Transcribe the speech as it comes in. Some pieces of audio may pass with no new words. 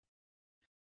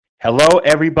Hello,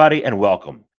 everybody, and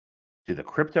welcome to the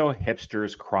Crypto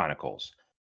Hipsters Chronicles.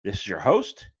 This is your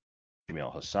host,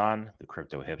 Jamil Hassan, the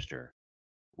Crypto Hipster,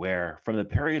 where from the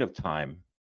period of time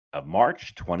of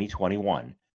March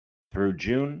 2021 through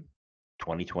June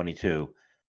 2022,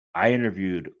 I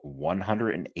interviewed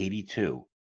 182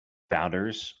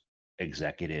 founders,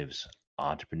 executives,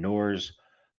 entrepreneurs,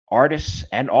 artists,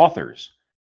 and authors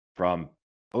from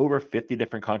over 50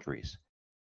 different countries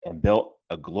and built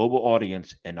a global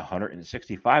audience in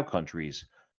 165 countries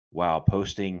while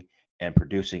posting and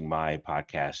producing my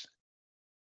podcast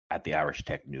at the Irish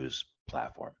Tech News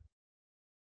platform.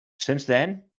 Since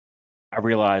then, I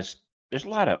realized there's a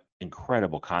lot of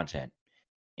incredible content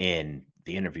in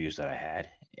the interviews that I had,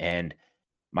 and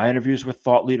my interviews were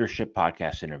thought leadership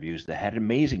podcast interviews that had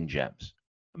amazing gems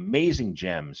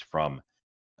from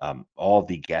all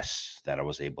the guests that I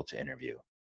was able to interview.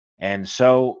 And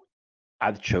so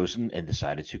I've chosen and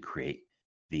decided to create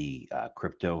the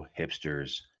Crypto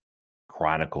Hipsters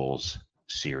Chronicles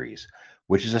series,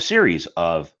 which is a series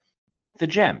of the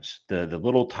gems, the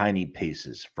little tiny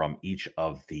pieces from each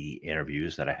of the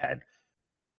interviews that I had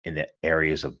in the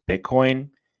areas of Bitcoin,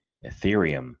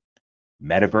 Ethereum,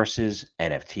 metaverses,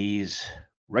 NFTs,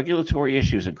 regulatory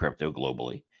issues in crypto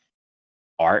globally,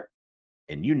 art,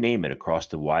 and you name it across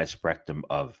the wide spectrum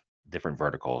of different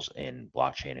verticals in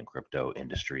blockchain and crypto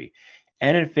industry,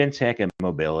 and in fintech and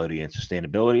mobility and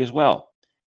sustainability as well.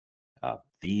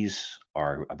 These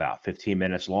are about 15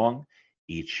 minutes long,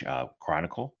 each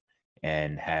chronicle,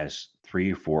 and has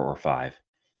three, four, or five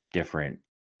different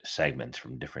segments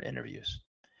from different interviews.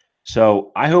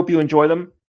 So I hope you enjoy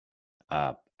them.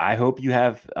 I hope you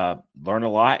have learned a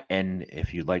lot. And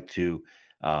if you'd like to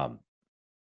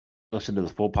listen to the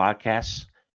full podcasts,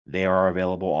 they are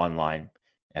available online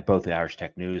at both the Irish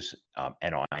Tech News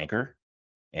and on Anchor.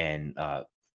 And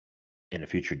in a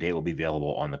future date will be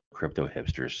available on the Crypto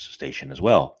Hipsters station as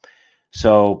well.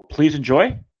 So please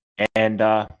enjoy and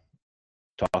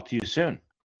talk to you soon.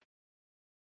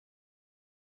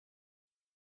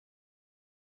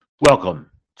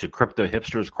 Welcome to Crypto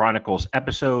Hipsters Chronicles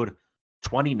episode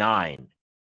 29.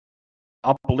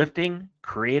 Uplifting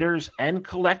creators and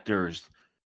collectors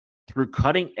through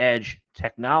cutting edge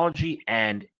technology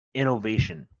and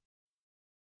innovation.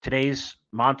 Today's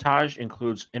montage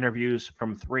includes interviews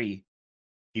from three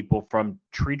people from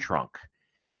Tree Trunk.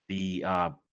 The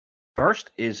first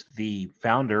is the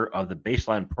founder of the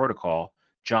Baseline Protocol,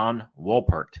 John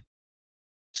Wolpert.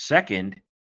 Second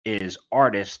is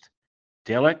artist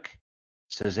Dilek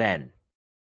Sezen.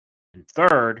 And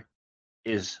third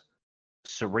is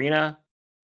Serena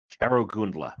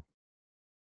Charogundla.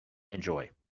 Enjoy.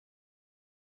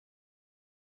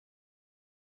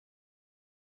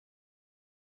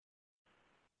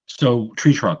 So,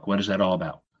 Tree Trunk, what is that all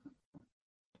about?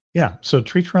 Yeah, so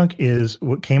Tree Trunk is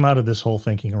what came out of this whole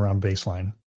thinking around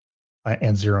baseline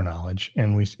and zero knowledge,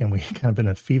 and we kind of in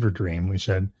a fever dream. We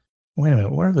said, wait a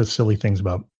minute, what are the silly things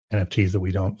about NFTs that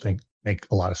we don't think make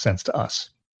a lot of sense to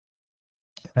us?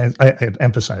 I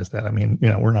emphasize that. I mean,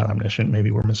 we're not omniscient.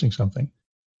 Maybe we're missing something,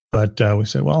 but we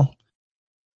said, well,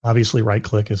 obviously, right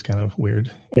click is kind of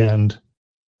weird, and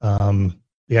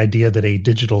the idea that a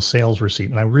digital sales receipt,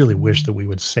 and I really wish that we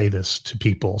would say this to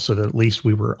people so that at least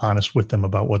we were honest with them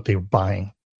about what they were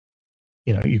buying.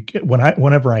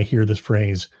 Whenever I hear this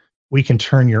phrase, we can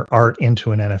turn your art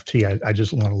into an NFT, I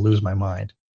just want to lose my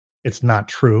mind. It's not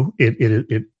true.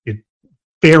 It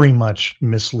very much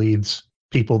misleads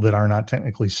people that are not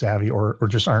technically savvy or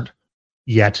just aren't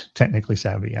yet technically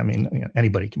savvy. I mean,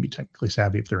 anybody can be technically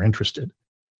savvy if they're interested.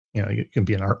 You can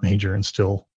be an art major and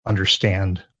still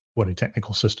understand what a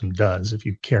technical system does if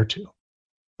you care to.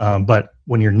 But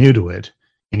when you're new to it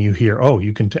and you hear, oh,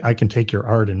 I can take your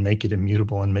art and make it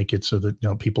immutable and make it so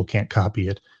that people can't copy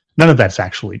it. None of that's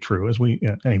actually true, as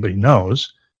anybody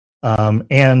knows.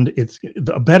 And it's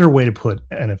a better way to put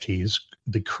NFTs.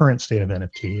 The current state of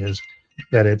NFT is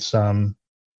that it's a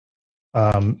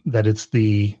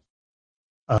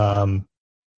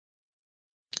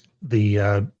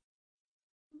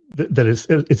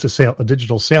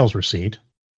digital sales receipt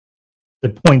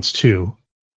that points to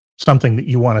something that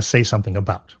you want to say something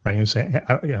about, right? You say,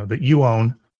 that you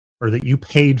own or that you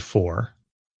paid for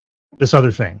this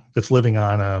other thing that's living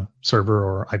on a server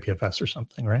or IPFS or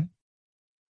something, right?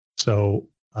 So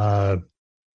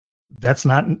that's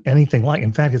not anything like.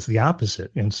 In fact, it's the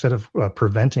opposite. Instead of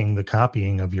preventing the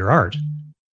copying of your art,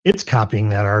 it's copying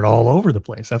that art all over the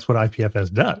place. That's what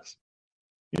IPFS does.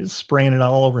 It's spraying it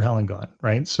all over hell and gone,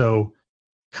 right? So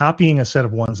copying a set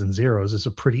of ones and zeros is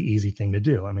a pretty easy thing to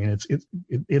do. I mean, it's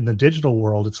in the digital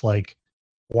world, it's like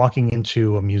walking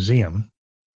into a museum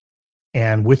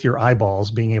and with your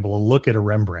eyeballs being able to look at a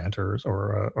Rembrandt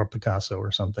or Picasso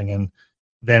or something, and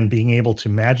then being able to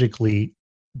magically,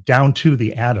 down to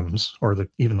the atoms or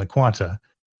even the quanta,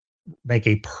 make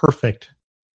a perfect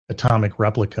atomic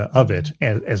replica of it,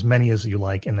 as many as you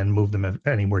like, and then move them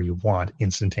anywhere you want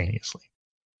instantaneously.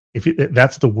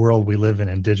 That's the world we live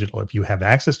in digital. If you have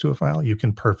access to a file, you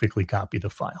can perfectly copy the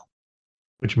file,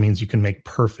 which means you can make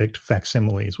perfect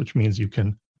facsimiles, which means you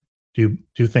can do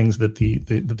things that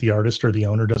the artist or the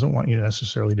owner doesn't want you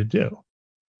necessarily to do.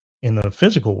 In the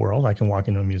physical world, I can walk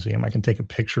into a museum, I can take a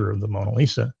picture of the Mona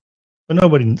Lisa, but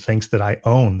nobody thinks that I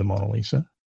own the Mona Lisa.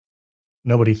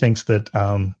 Nobody thinks that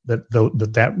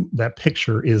that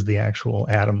picture is the actual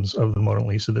atoms of the Mona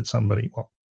Lisa that somebody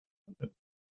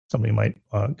might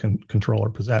control or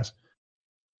possess.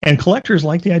 And collectors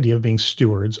like the idea of being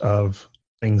stewards of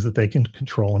things that they can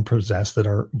control and possess that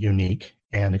are unique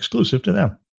and exclusive to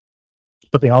them.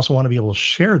 But they also want to be able to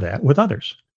share that with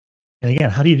others. And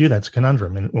again, how do you do that? It's a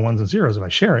conundrum. And ones and zeros, if I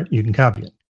share it, you can copy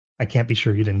it. I can't be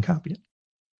sure you didn't copy it.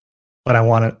 But I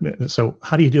want to, so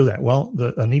how do you do that? Well,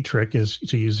 a neat trick is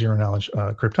to use zero-knowledge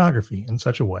cryptography in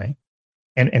such a way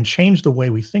and change the way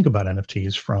we think about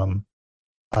NFTs from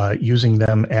using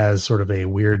them as sort of a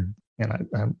weird,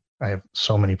 and I have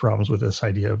so many problems with this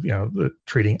idea of,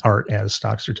 treating art as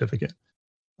stock certificate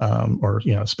or,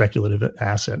 speculative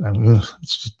asset. I mean,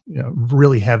 it's just,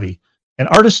 really heavy. And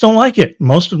artists don't like it.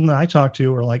 Most of them that I talk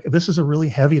to are like, this is a really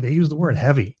heavy, they use the word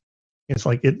heavy. It's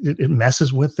like it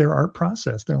messes with their art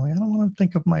process. They're like, I don't want to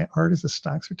think of my art as a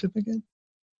stock certificate.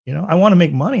 I want to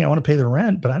make money. I want to pay the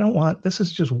rent, but I don't want, this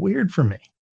is just weird for me.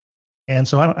 And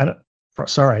so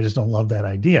I just don't love that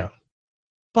idea.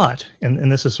 But, and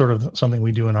this is sort of something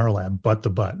we do in our lab, but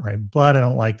right? But I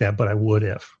don't like that, but I would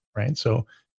if, right? So,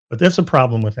 but that's a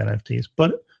problem with NFTs.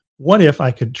 But what if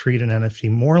I could treat an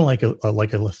NFT more like a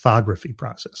lithography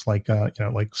process, like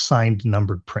signed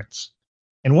numbered prints?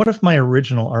 And what if my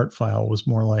original art file was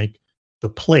more like the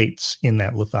plates in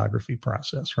that lithography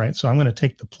process, right? So I'm going to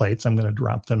take the plates, I'm going to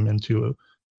drop them into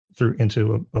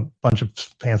a bunch of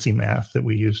fancy math that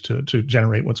we use to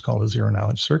generate what's called a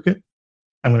zero-knowledge circuit.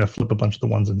 I'm going to flip a bunch of the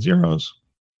ones and zeros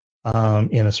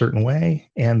in a certain way,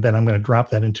 and then I'm going to drop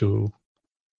that into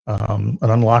an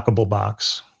unlockable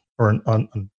box or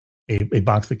a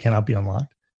box that cannot be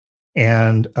unlocked.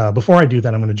 And before I do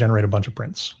that, I'm going to generate a bunch of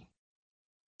prints.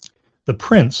 The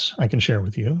prints I can share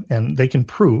with you, and they can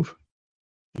prove,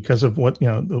 because of what,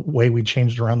 the way we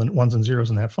changed around the ones and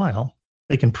zeros in that file,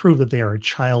 they can prove that they are a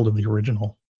child of the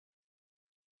original.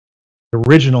 The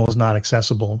original is not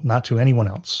accessible, not to anyone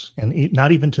else, and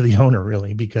not even to the owner,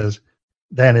 really, because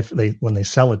then when they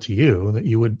sell it to you, that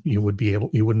you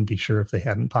wouldn't be sure if they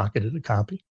hadn't pocketed a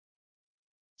copy.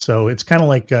 So it's kind of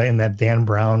like in that Dan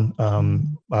Brown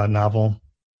novel.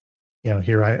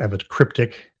 Here I have a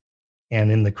cryptic. And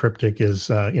in the cryptic is,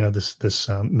 this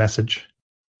message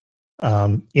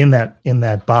in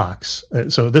that box.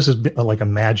 So this is like a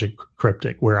magic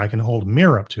cryptic where I can hold a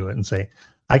mirror up to it and say,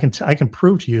 I can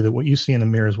prove to you that what you see in the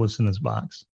mirror is what's in this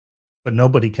box, but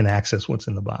nobody can access what's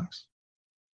in the box.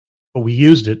 But we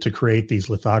used it to create these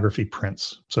lithography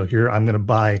prints. So here I'm going to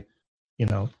buy,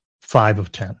 5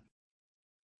 of 10.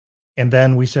 And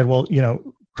then we said, well,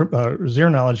 zero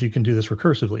knowledge, you can do this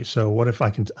recursively. So what if I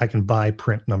can buy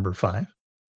print number 5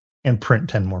 and print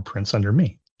 10 more prints under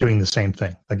me, doing the same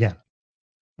thing again.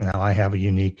 Now I have a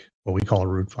unique, what we call a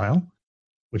root file,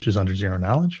 which is under zero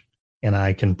knowledge, and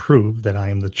I can prove that I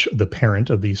am the parent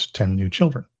of these 10 new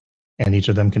children, and each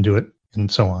of them can do it,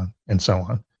 and so on and so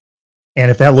on. And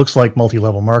if that looks like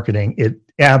multi-level marketing, it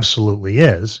absolutely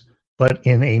is, but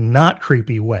in a not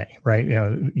creepy way, right?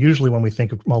 Usually when we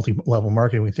think of multi-level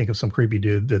marketing, we think of some creepy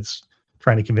dude that's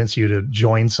trying to convince you to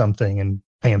join something and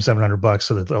pay him $700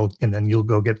 so that and then you'll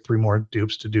go get 3 more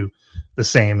dupes to do the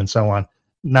same and so on.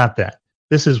 Not that.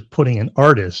 This is putting an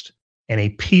artist and a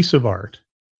piece of art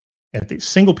at the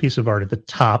single piece of art at the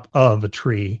top of a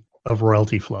tree of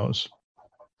royalty flows.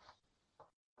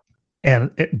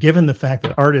 And given the fact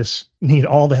that artists need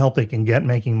all the help they can get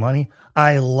making money,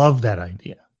 I love that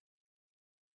idea.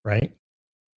 Right?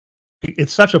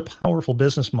 It's such a powerful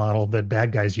business model that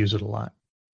bad guys use it a lot.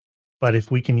 But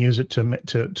if we can use it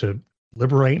to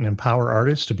liberate and empower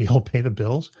artists to be able to pay the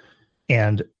bills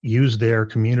and use their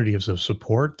communities of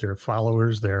support, their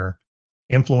followers, their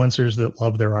influencers that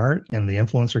love their art, and the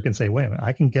influencer can say, wait a minute,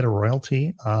 I can get a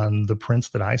royalty on the prints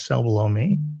that I sell below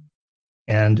me,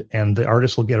 and the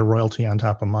artist will get a royalty on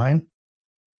top of mine.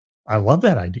 I love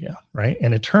that idea, right?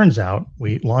 And it turns out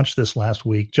we launched this last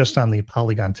week just on the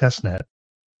Polygon testnet,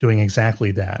 doing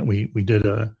exactly that. We've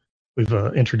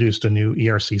introduced a new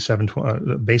ERC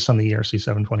 720 based on the ERC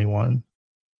 721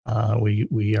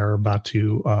 We are about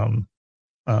to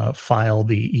file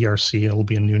the ERC. It'll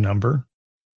be a new number,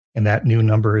 and that new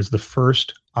number is the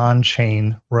first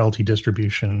on-chain royalty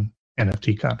distribution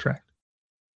NFT contract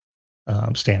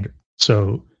standard.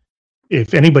 So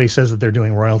if anybody says that they're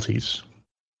doing royalties,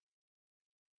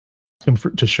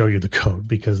 to show you the code,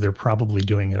 because they're probably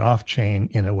doing it off-chain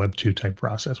in a Web 2 type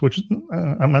process, which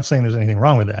I'm not saying there's anything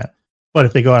wrong with that, but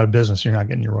if they go out of business, you're not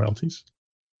getting your royalties.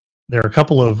 There are a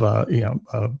couple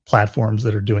of platforms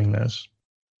that are doing this,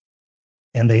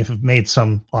 and they have made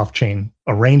some off-chain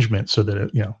arrangement so that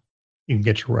you can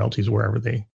get your royalties wherever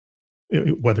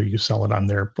whether you sell it on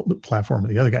their platform or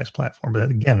the other guy's platform. But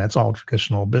again, that's all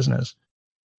traditional business.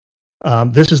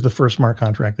 This is the first smart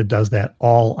contract that does that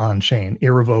all on-chain,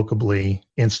 irrevocably,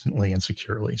 instantly, and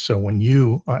securely. So when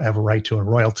you have a right to a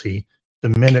royalty, the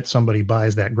minute somebody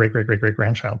buys that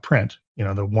great-great-great-great-grandchild print, the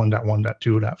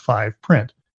 1.1.2.5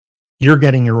 print, you're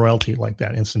getting your royalty like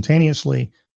that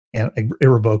instantaneously and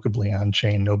irrevocably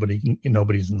on-chain.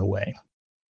 Nobody's in the way.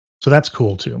 So that's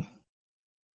cool too.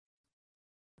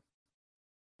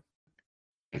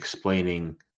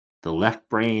 Explaining the left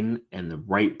brain and the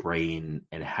right brain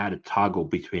and how to toggle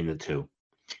between the two.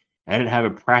 I didn't have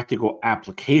a practical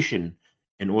application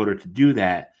in order to do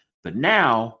that, but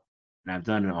now, and I've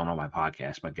done it on all my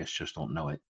podcasts, my guests just don't know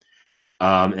it,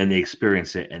 and they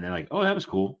experience it, and they're like, "Oh, that was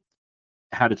cool."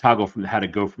 How to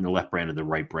go from the left brain to the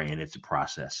right brain. It's a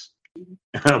process.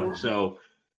 So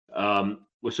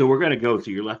we're going to go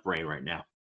to your left brain right now,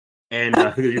 and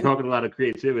because you're talking a lot of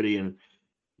creativity, and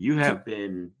you have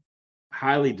been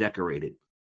highly decorated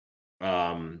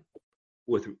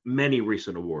with many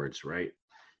recent awards, right?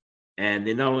 And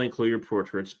they not only include your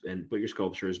portraits but your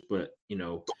sculptures, but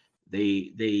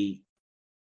they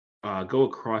go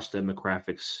across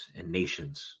demographics and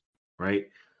nations, right?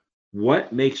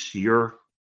 What makes you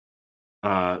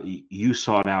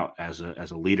sought out as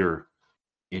a leader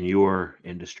in your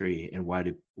industry, and why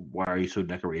are you so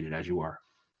decorated as you are?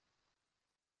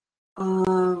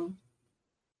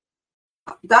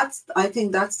 I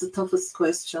think that's the toughest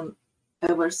question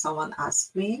ever someone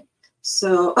asked me.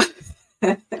 So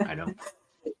I know.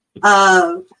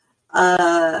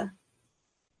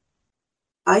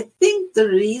 I think the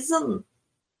reason,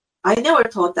 I never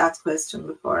thought that question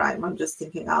before. I'm just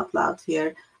thinking out loud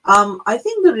here. I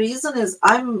think the reason is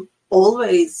I'm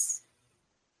always,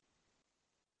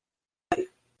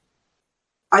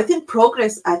 I think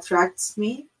progress attracts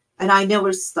me, and I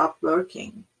never stop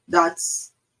working. That's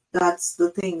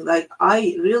the thing. Like,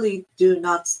 I really do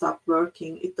not stop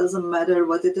working. It doesn't matter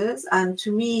what it is. And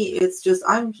to me, it's just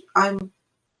I'm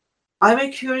a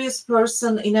curious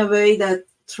person in a way that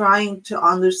trying to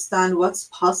understand what's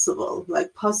possible.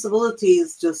 Like, possibility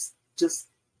is just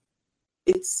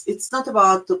it's not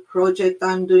about the project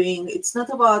I'm doing. It's not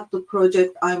about the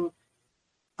project I'm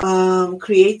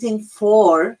creating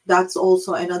for. That's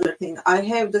also another thing. I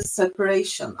have the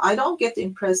separation. I don't get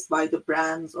impressed by the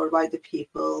brands or by the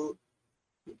people,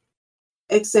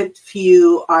 except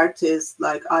few artists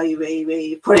like Ai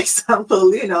Weiwei, for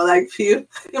example, like few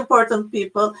important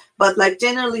people. But like,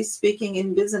 generally speaking,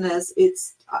 in business,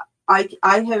 it's I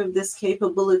have this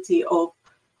capability of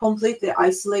completely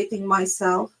isolating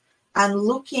myself and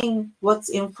looking what's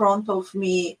in front of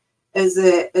me as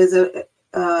a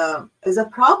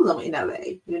problem in a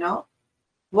way,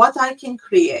 what I can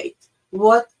create,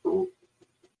 what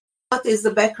is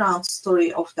the background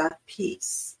story of that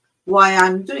piece, why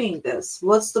I'm doing this,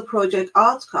 what's the project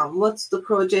outcome, what's the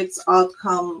project's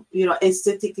outcome,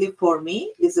 aesthetically for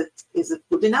me, is it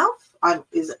good enough, am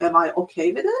I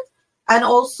okay with it? And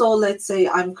also, let's say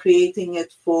I'm creating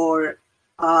it for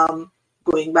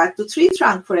going back to tree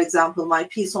trunk, for example. My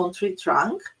piece on tree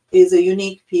trunk is a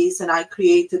unique piece, and I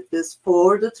created this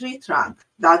for the tree trunk.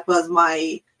 That was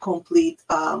my complete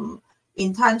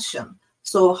intention.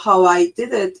 So how I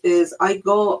did it is I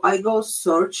go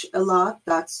search a lot.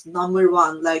 That's number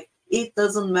one. Like, it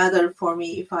doesn't matter for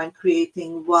me if I'm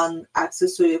creating one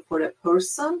accessory for a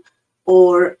person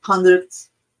or 100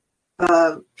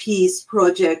 piece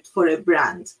project for a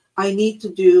brand. I need to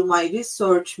do my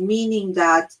research, meaning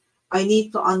that I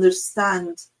need to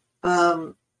understand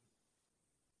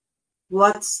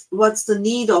what's the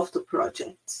need of the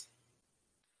project.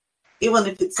 Even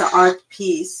if it's an art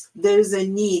piece, there's a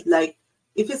need. Like,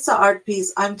 if it's an art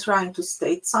piece, I'm trying to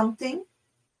state something,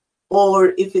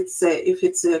 or if it's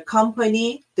a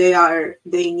company, they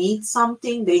need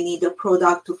something, they need a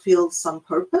product to fill some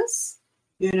purpose,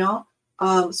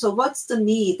 So what's the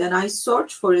need? And I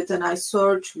search for it, and I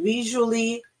search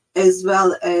visually as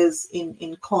well as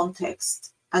in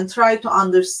context, and try to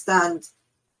understand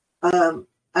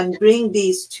and bring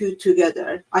these two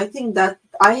together. I think that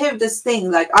I have this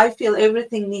thing, like I feel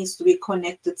everything needs to be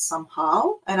connected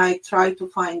somehow, and I try to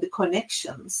find the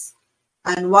connections.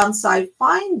 And once I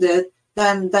find it,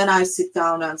 then I sit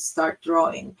down and start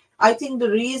drawing. I think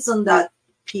the reason that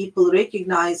people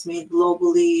recognize me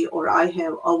globally, or I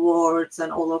have awards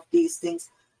and all of these things,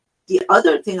 the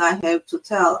other thing I have to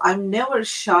tell, I'm never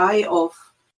shy of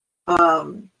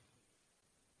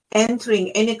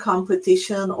entering any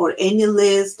competition or any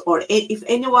list, or if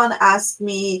anyone asks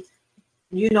me,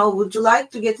 would you like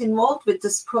to get involved with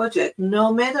this project,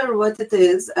 no matter what it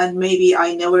is, and maybe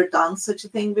I never done such a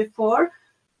thing before,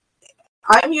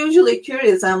 I'm usually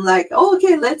curious. I'm like, oh,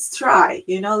 okay, let's try,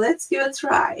 let's give it a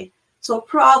try. So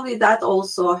probably that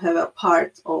also have a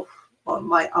part of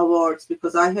my awards,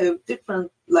 because I have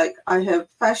different, like I have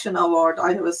fashion award,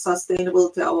 I have a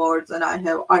sustainability awards, and I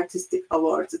have artistic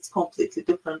awards. It's completely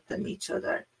different than each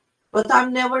other. But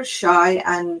I'm never shy,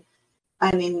 and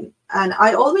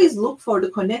I always look for the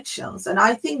connections, and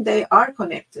I think they are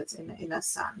connected in a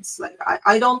sense. Like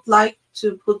I don't like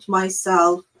to put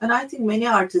myself, and I think many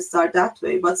artists are that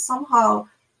way, but somehow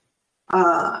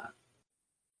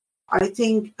I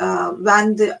think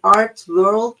when the art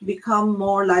world become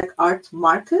more like art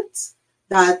markets,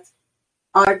 that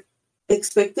art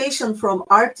expectation from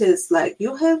artists, like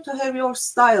you have to have your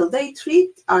style. They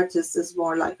treat artists as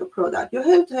more like a product. You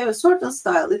have to have a certain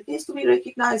style. It needs to be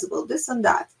recognizable, this and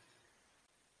that.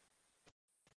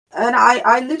 And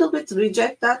I little bit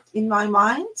reject that in my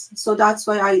mind. So that's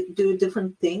why I do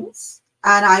different things.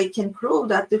 And I can prove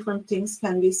that different things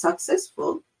can be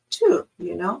successful too,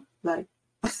 like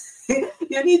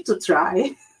you need to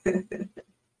try.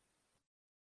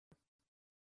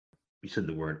 You said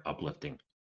the word uplifting,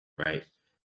 right?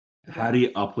 How do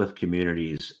you uplift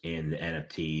communities in the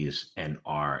NFTs and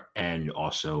art, and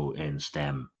also in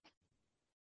STEM?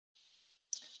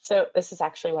 So this is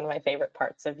actually one of my favorite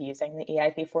parts of using the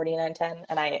EIP 4910.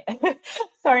 And I,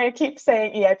 sorry, I keep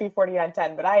saying EIP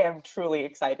 4910, but I am truly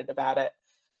excited about it.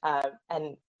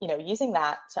 And, using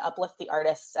that to uplift the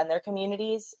artists and their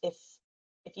communities, if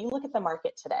you look at the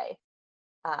market today,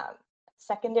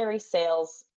 secondary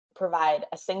sales provide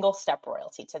a single step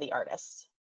royalty to the artist,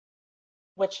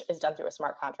 which is done through a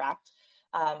smart contract.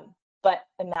 But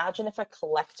imagine if a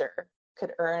collector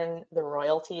could earn the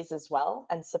royalties as well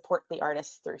and support the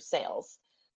artists through sales.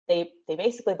 They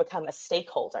basically become a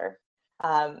stakeholder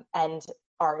and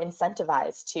are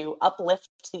incentivized to uplift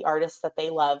the artists that they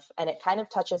love. And it kind of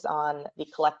touches on the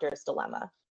collector's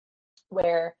dilemma,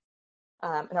 where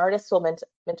an artist will mint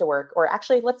a work, or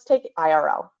actually let's take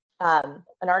IRL. An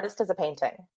artist has a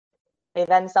painting. They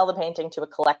then sell the painting to a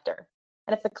collector.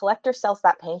 And if the collector sells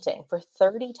that painting for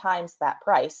 30 times that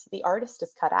price, the artist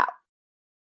is cut out.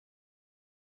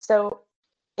 So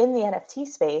in the NFT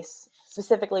space,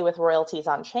 specifically with royalties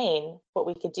on chain, what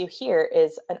we could do here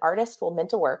is an artist will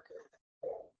mint a work,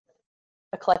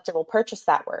 a collector will purchase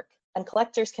that work, and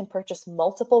collectors can purchase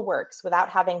multiple works without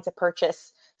having to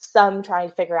purchase some, trying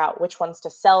to figure out which ones to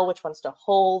sell, which ones to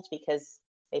hold because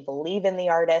they believe in the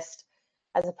artist.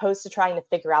 As opposed to trying to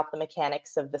figure out the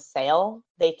mechanics of the sale,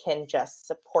 they can just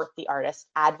support the artist,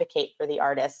 advocate for the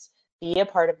artist, be a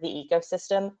part of the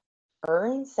ecosystem,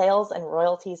 earn sales and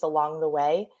royalties along the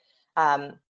way.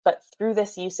 But through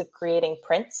this use of creating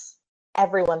prints,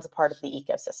 everyone's a part of the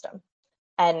ecosystem.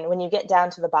 And when you get down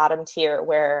to the bottom tier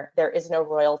where there is no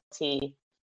royalty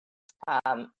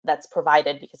that's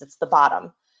provided because it's the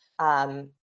bottom,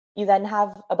 you then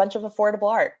have a bunch of affordable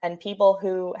art, and people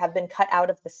who have been cut out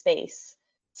of the space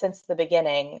since the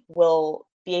beginning will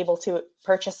be able to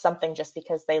purchase something just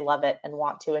because they love it and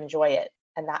want to enjoy it.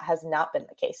 And that has not been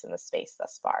the case in the space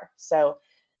thus far. So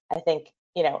I think,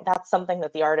 that's something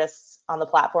that the artists on the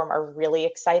platform are really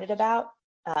excited about.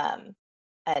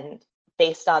 And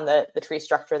based on the tree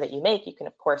structure that you make, you can,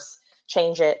 of course,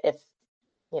 change it if,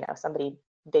 somebody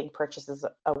big purchases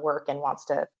a work and wants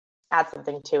to add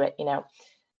something to it,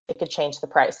 it could change the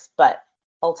price. But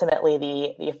ultimately,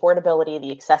 the affordability,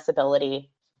 the accessibility,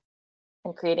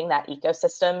 and creating that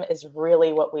ecosystem is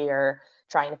really what we are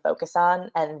trying to focus on.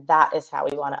 And that is how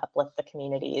we want to uplift the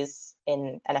communities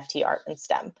in NFT art and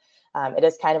STEM. It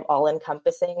is kind of all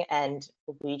encompassing, and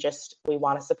we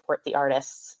want to support the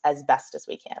artists as best as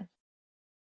we can.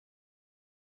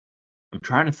 I'm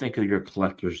trying to think of your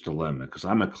collector's dilemma, because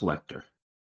I'm a collector.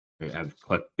 I've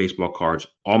collected baseball cards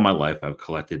all my life. I've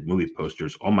collected movie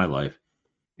posters all my life.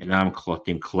 And now I'm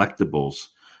collecting collectibles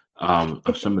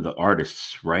of some of the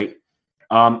artists, right?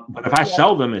 But if I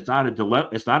sell them, it's not a dilemma.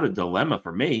 It's not a dilemma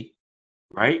for me,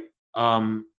 right?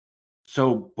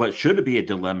 So, what should it be a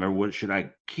dilemma? What should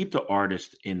I keep the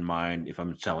artist in mind if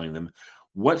I'm selling them?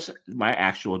 What's my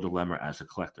actual dilemma as a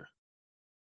collector?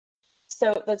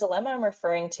 So the dilemma I'm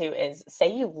referring to is,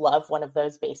 say you love one of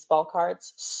those baseball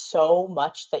cards so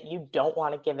much that you don't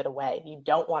want to give it away. You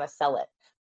don't want to sell it,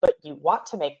 but you want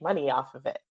to make money off of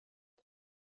it.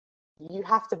 You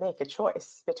have to make a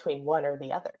choice between one or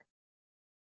the other.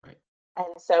 Right. And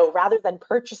so rather than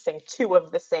purchasing two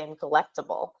of the same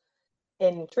collectible,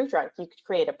 in Tree Trunk, you could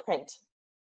create a print,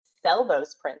 sell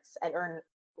those prints, and earn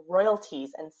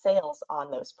royalties and sales on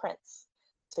those prints.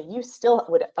 So you still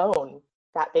would own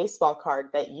that baseball card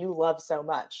that you love so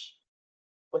much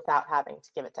without having to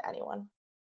give it to anyone.